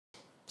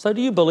So do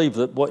you believe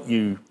that what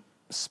you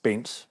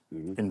spent,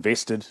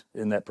 invested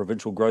in that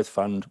Provincial Growth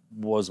Fund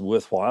was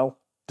worthwhile,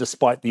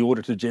 despite the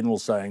Auditor-General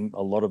saying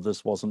a lot of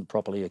this wasn't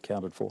properly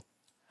accounted for?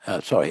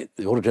 Sorry,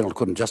 the Auditor-General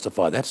couldn't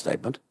justify that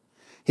statement.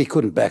 He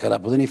couldn't back it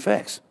up with any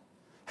facts.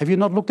 Have you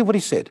not looked at what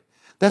he said?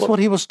 That's what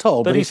he was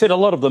told. But he said a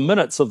lot of the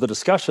minutes of the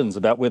discussions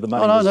about where the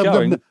money was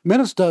going. The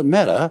minutes don't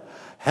matter.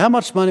 How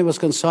much money was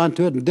consigned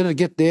to it, and did it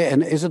get there,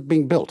 and is it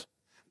being built?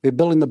 We're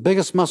building the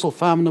biggest mussel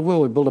farm in the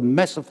world. We built a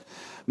massive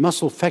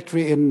mussel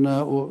factory in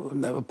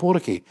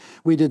Portakey.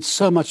 We did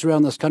so much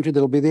around this country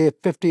that will be there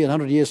 50 and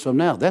 100 years from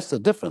now. That's the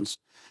difference.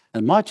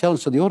 And my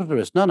challenge to the auditor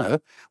is, no,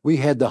 we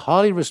had the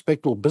highly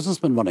respectable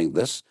businessmen running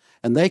this,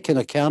 and they can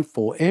account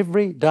for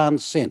every darn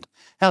cent.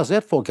 How's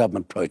that for a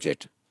government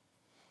project?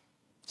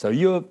 So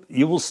you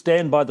will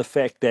stand by the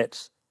fact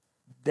that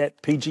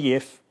that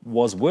PGF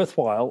was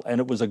worthwhile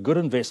and it was a good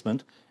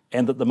investment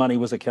and that the money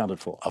was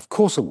accounted for? Of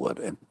course it would.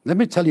 And let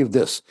me tell you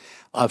this.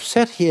 I've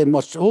sat here and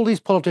watched all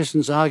these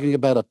politicians arguing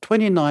about a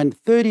 29,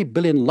 30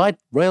 billion light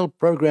rail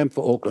program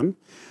for Auckland,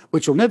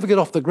 which will never get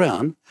off the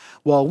ground,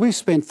 while we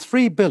spent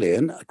 $3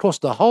 billion across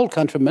the whole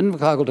country from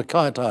Invercargill to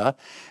Kaitaia,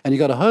 and you've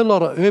got a whole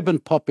lot of urban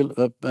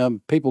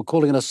people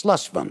calling it a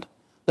slush fund.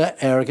 They're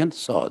arrogant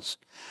sods.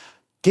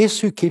 Guess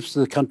who keeps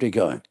the country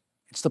going?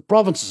 It's the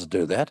provinces that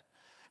do that,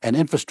 and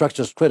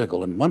infrastructure is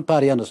critical, and one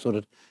party understood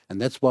it,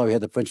 and that's why we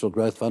had the Provincial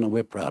Growth Fund, and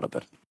we're proud of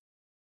it.